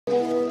And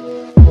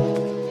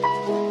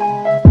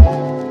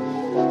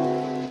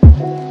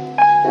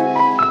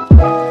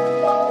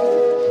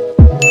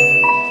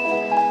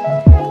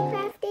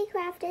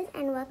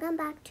welcome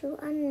back to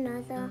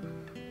another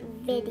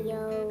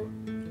video.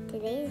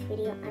 Today's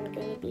video I'm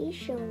going to be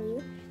showing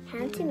you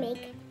how to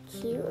make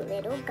cute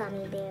little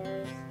gummy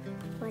bears.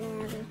 What I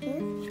have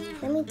in here,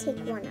 let me take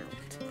one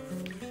out.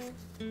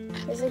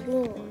 There's a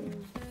green one.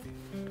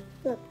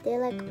 Look, they're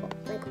like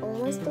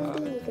almost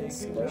dirty. You can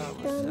squish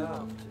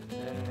them.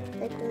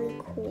 Like really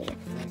cool.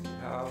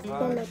 You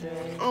can make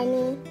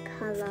any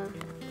color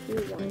you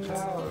want.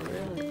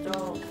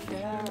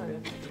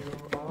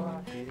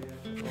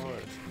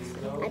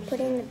 I put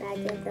it in the bag,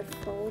 you have to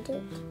fold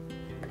it,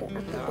 put it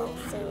up a bit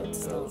so it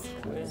stays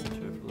closed.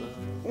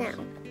 Now,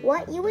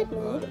 what you would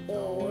need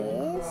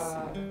is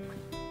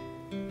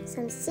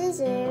some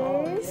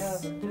scissors,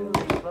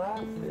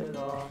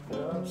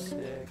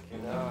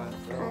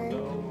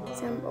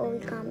 some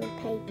origami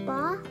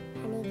paper,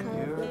 any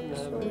color of your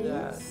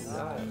choice,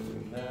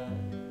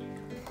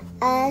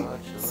 a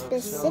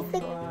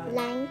specific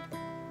length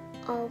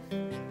of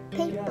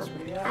paper.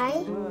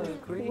 I will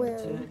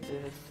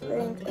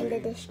link in the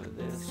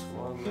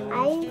description.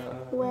 I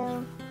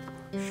will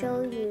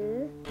show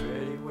you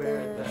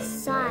the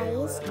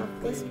size of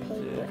this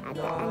paper at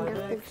the end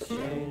of the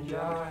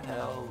video.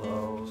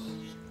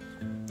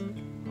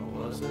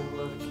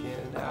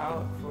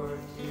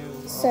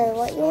 So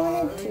what you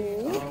want to do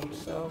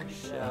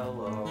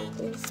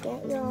is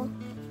get your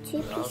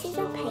two pieces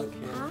of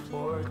paper.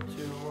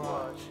 You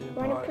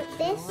want to put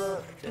this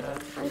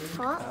on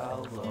top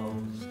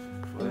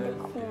in the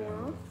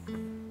corner.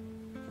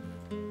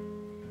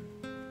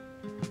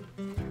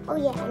 Oh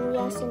yeah, and we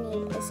also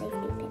need a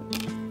safety pin.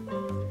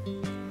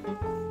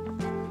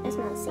 That's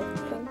not a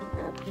safety pin,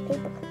 a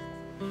paper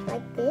clip.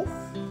 Like this,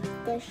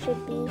 there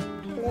should be a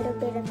little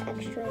bit of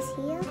extras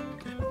here,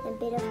 and a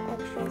bit of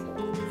extras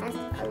here. That's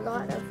a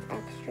lot of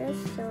extras,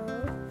 so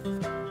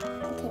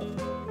okay.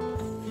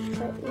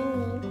 What you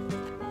need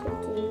to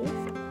do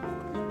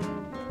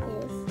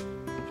is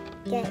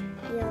get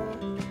your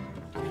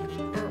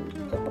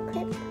paper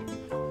clip,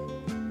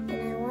 and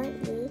I want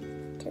you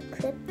to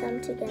clip them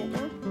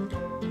together.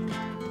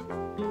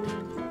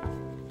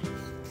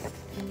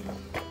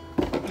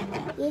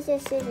 Use your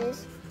scissors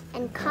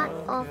and cut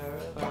off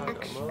the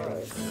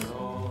extras.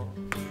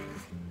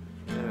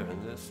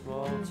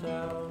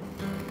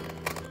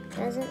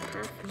 Doesn't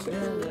have to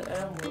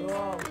be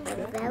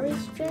very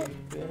straight,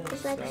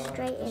 just like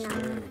straight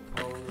enough.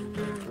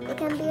 It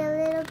can be a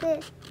little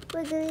bit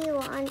wiggly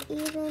or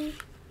uneven,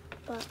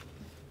 but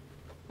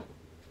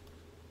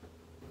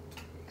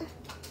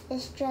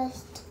it's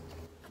just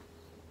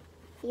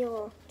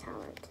your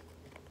talent.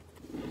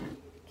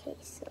 Okay,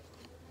 so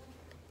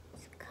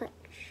let's cut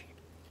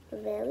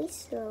very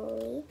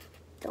slowly.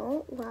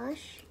 Don't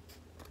rush,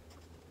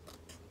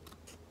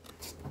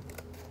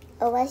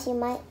 or else you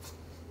might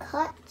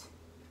cut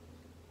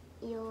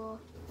your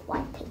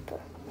white paper,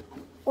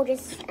 or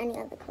just any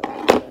other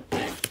color.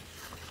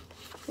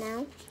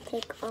 Now,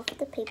 take off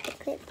the paper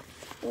clip,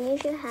 and you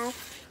should have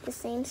the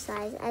same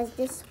size as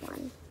this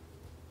one.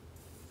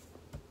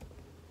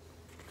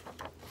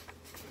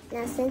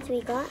 Now, since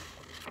we got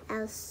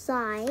our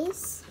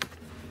size,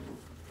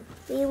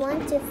 we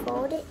want to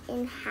fold it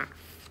in half.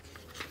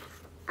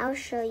 I'll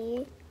show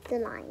you the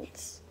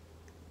lines.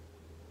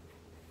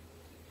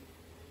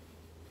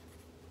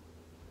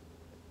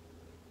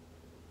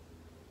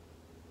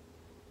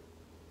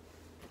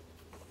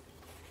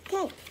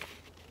 Okay.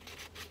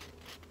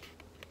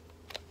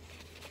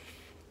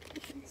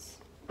 Let's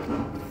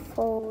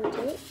fold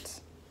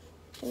it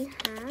in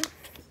half.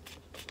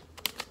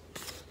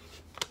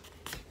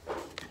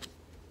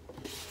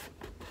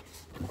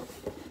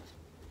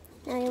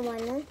 Now you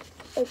want to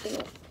open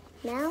it.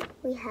 Now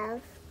we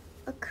have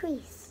a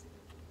crease.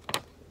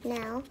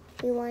 Now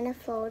we want to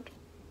fold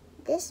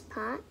this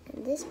part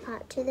and this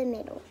part to the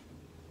middle.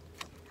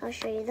 I'll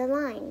show you the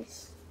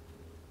lines.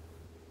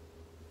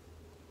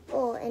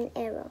 Or an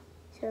arrow.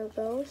 So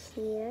go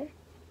here,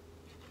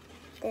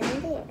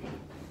 then there.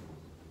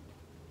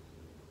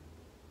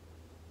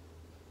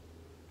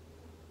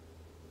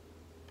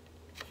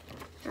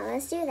 Now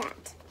let's do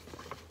that.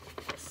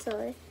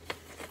 So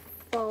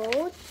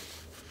fold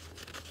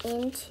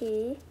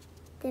into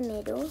the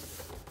middle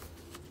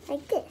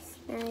like this.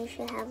 Now you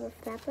should have a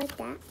flap like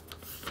that.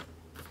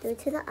 Do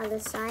to the other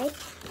side.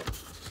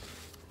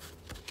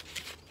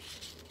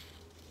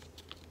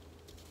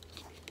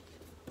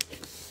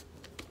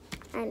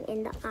 And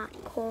in the arc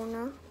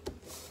corner.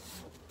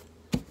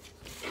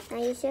 Now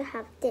you should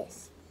have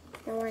this.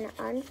 You want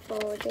to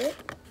unfold it,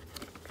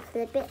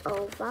 flip it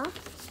over,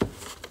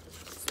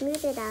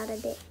 smooth it out a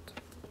bit.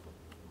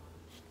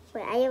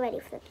 Wait, I already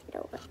flipped it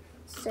over.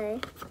 So,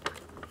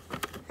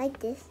 like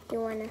this,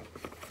 you want to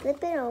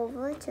flip it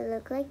over to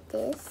look like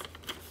this.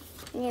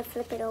 And you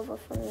flip it over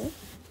for me.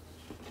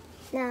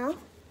 Now,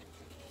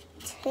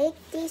 take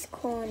these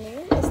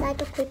corners. It's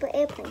like a paper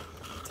airplane.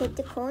 Take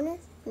the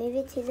corners, move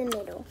it to the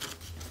middle.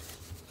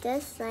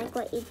 Just like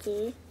what you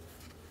do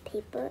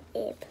paper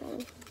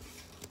airplane.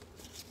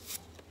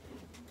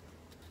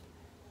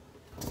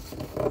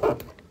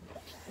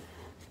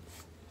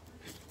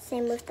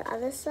 Same with the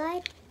other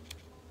side.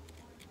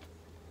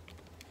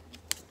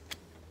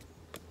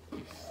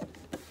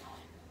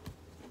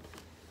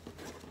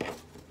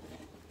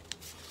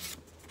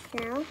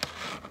 Now,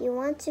 you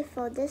want to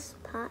fold this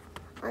part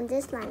on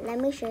this line. Let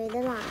me show you the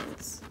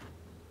lines.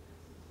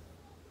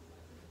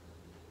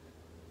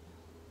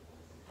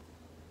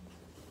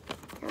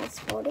 Now let's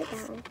fold it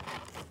down.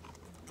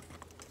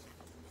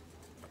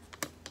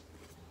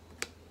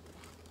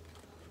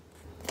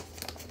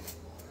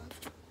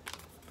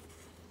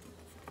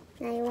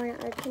 Now you want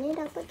to open it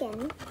up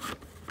again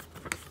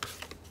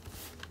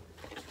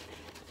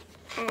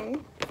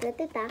and flip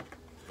it back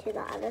to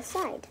the other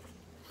side.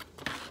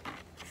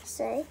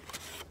 So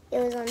it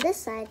was on this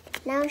side,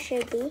 now it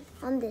should be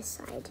on this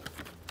side.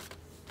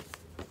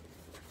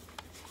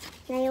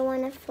 Now you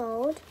want to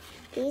fold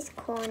these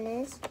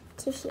corners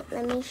to here.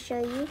 Let me show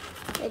you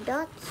the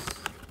dots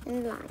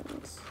and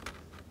lines.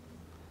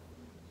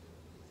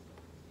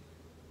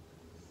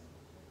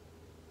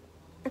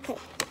 Okay,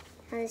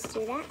 now let's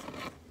do that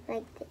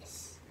like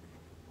this.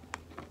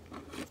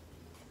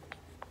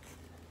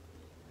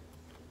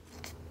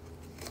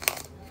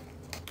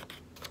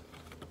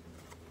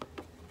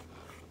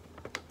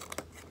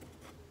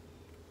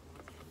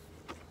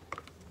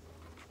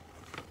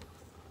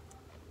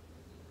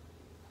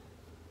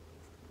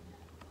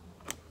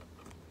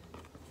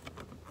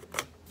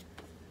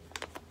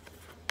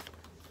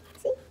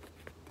 See?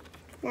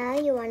 Now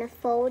you want to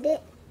fold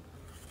it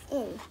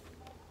in.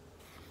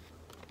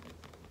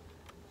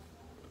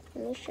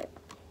 Let me show you.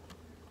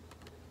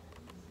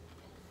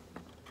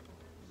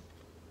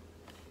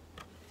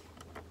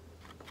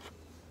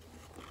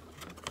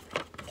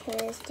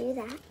 Okay, let's do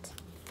that.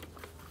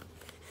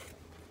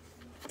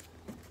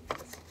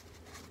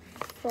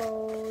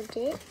 Fold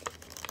it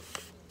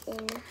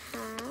in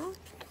half.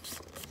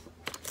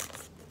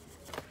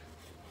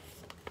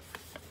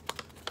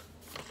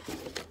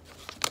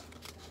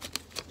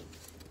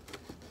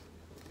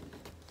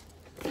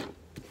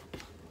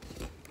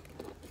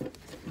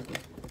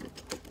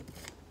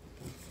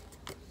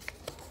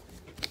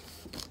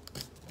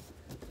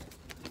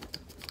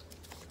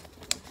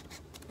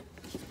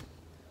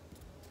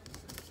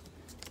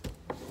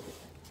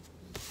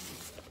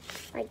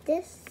 Like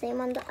this, same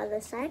on the other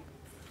side,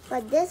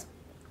 but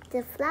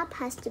the flap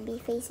has to be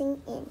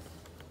facing in,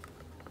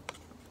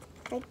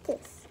 like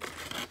this.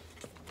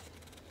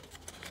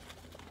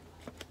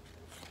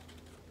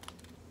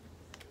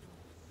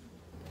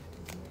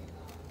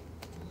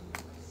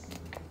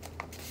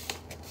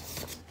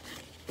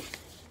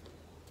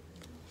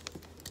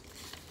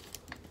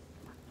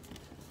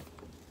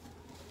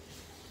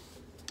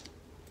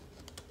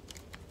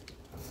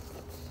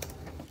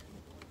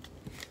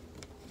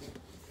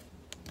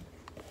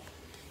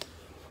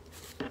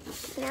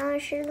 Now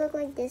it should look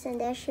like this, and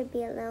there should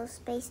be a little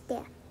space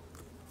there.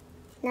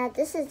 Now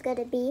this is going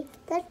to be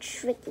the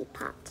tricky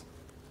part.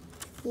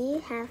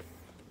 You have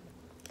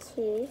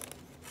to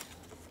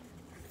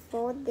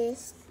fold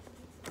this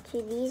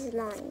to these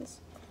lines.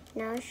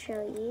 Now I'll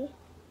show you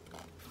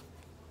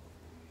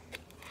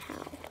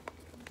how.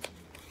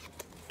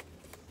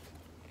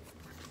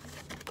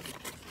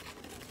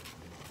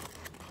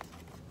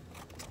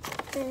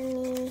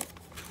 This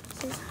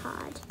is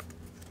hard.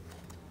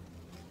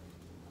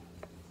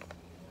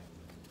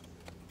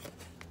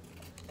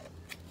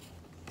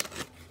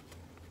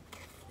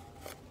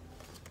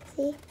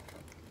 See?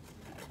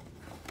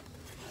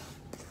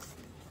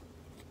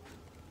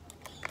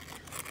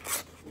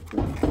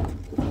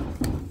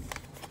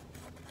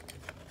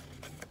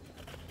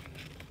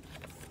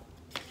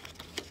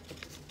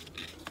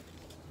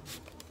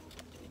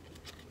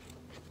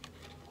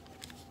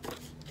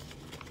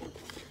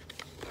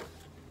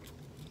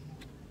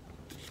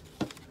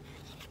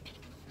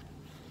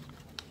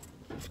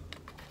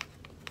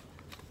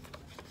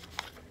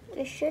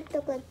 It should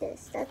look like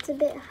this. That's a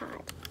bit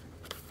hard.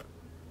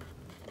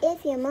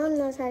 If your mom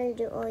knows how to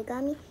do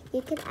origami,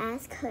 you could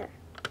ask her.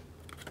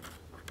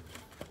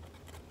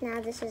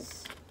 Now this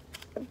is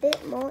a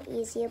bit more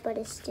easier, but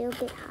it's still a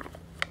bit hard.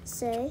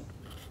 So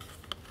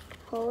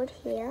hold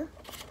here,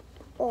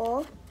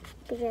 or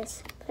you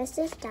just press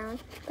this down,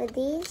 but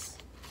these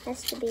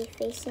has to be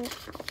facing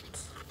out.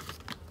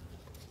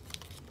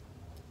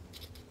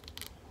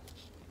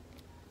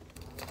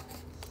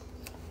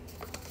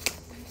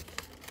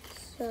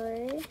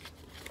 So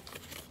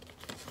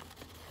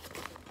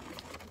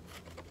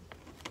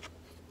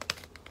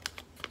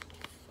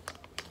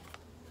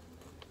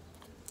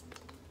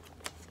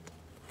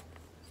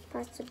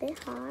that's a bit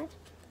hard.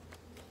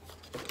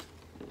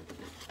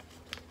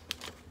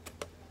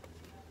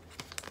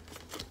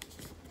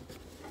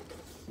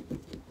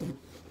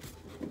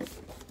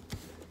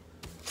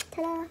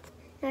 Ta-da!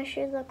 Now it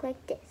should look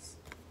like this.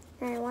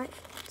 Now I want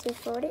to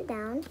fold it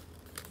down.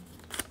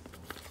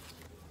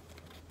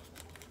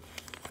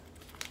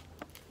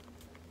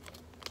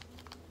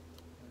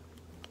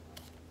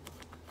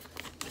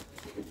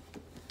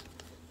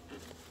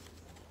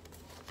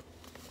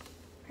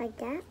 like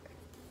that.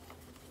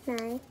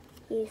 Now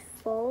you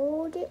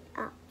fold it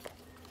up.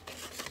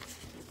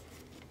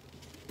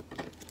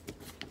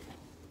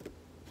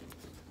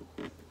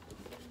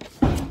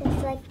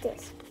 Just like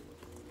this.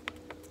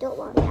 Don't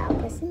worry, I'll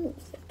put some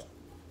music.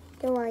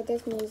 Don't worry,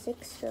 there's music,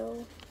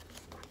 so...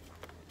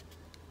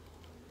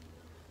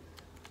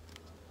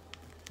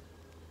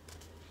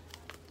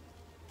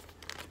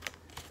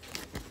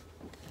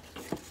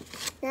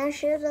 Now it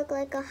should look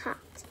like a heart.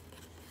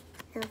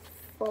 Now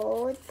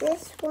fold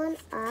this one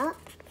up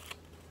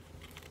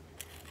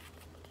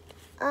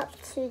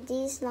to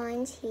these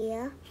lines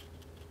here.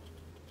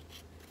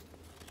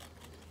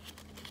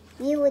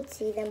 You would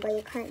see them, but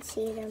you can't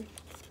see them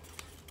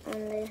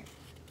on the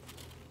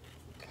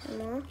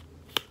camera.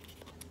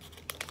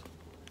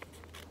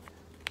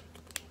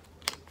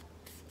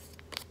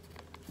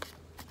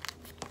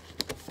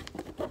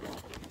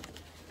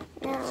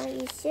 Now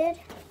you should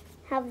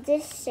have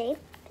this shape.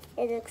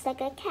 It looks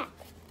like a cat.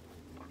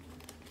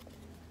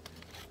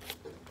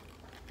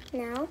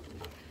 Now,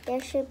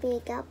 there should be a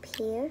gap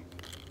here,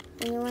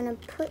 and you want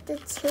to put the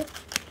tip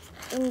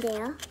in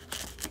there.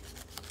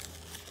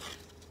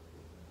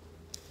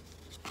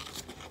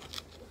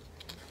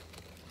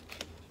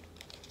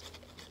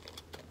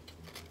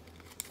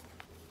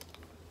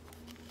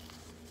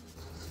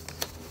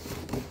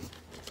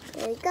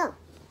 There we go.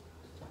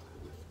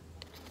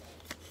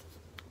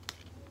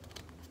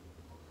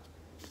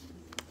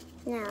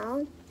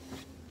 Now,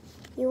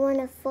 you want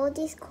to fold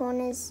these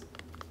corners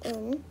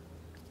in,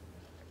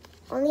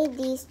 only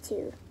these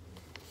two.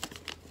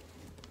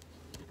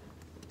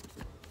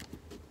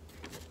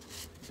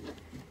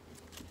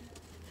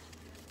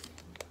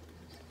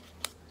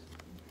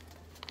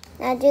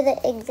 Now do the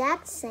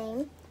exact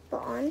same, but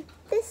on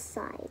this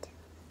side.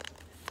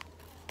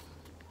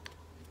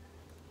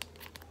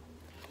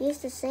 Use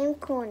the same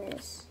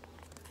corners.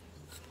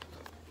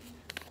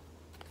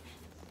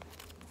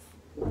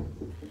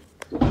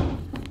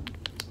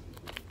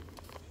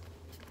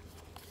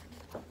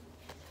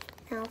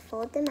 Now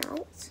fold them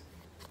out.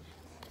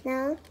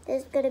 Now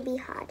it's going to be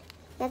hard.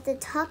 You have to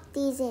tuck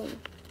these in.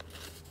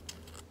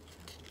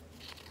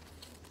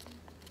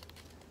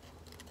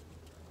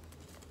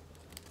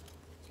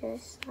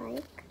 Just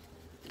like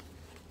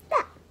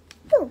that.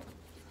 Boom.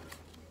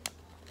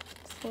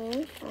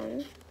 Same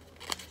on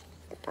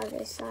the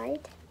other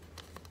side.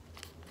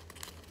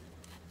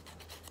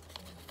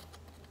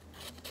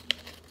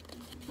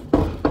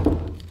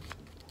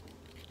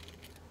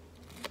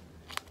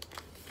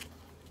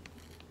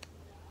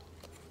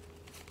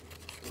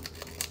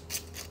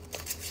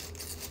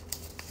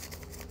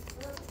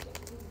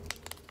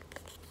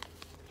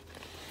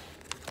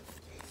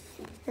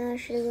 Now it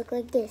should look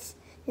like this.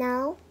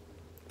 Now,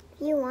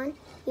 if you want,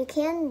 you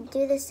can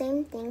do the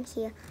same thing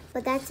here,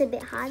 but that's a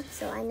bit hard,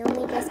 so I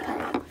normally just cut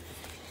it off.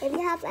 If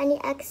you have any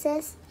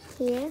excess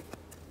here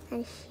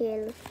and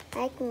here,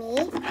 like me,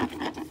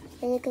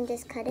 then you can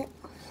just cut it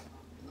off.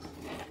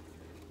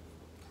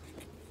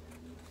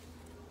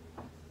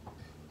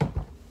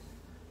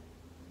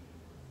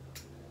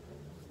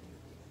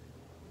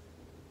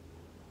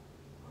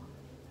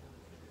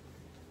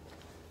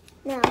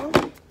 Now,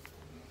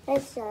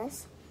 it's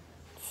just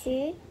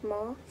 2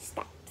 more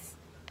steps,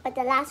 but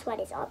the last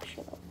one is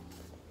optional.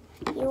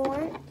 You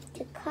want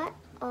to cut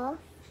off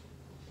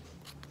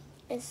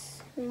a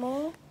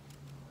small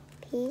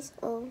piece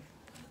of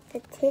the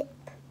tip,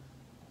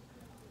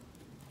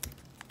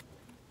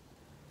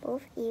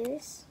 both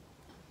ears.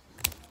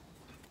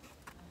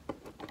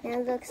 Now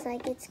it looks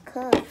like it's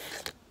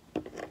curved.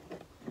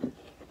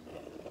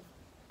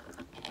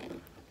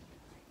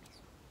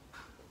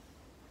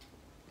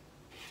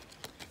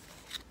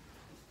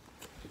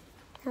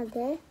 Now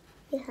there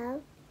you have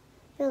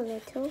your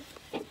little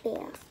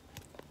bear.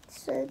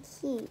 So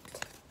cute.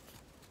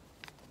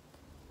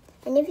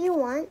 And if you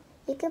want,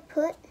 you could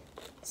put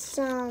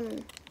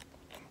some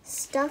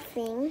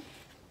stuffing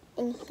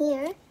in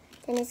here,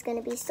 then it's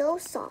going to be so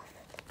soft.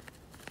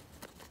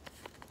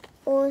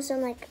 Or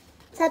something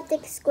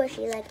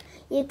squishy, like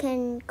you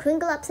can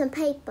crinkle up some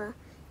paper,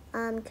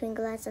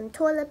 crinkle out some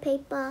toilet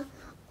paper,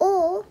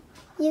 or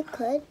you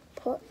could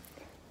put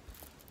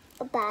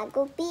a bag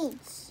of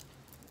beads.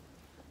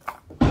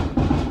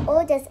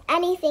 Or just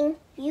anything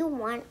you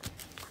want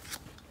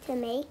to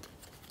make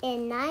it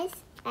nice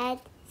and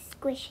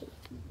squishy.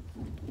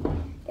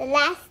 The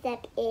last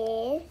step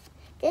is,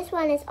 this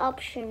one is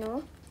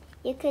optional.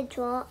 You could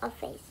draw a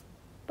face,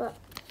 but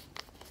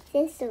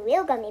since the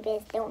real gummy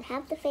bears don't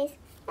have the face,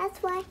 that's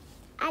why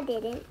I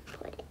didn't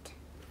put it.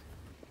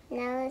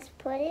 Now let's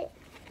put it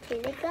to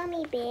the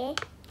gummy bear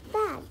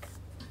bag.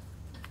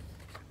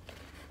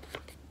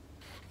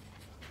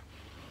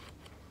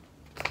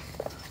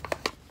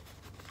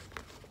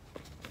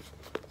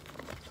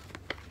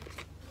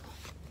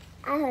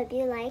 I hope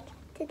you liked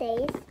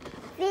today's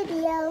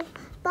video.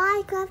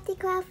 Bye, Crafty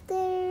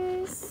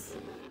Crafters!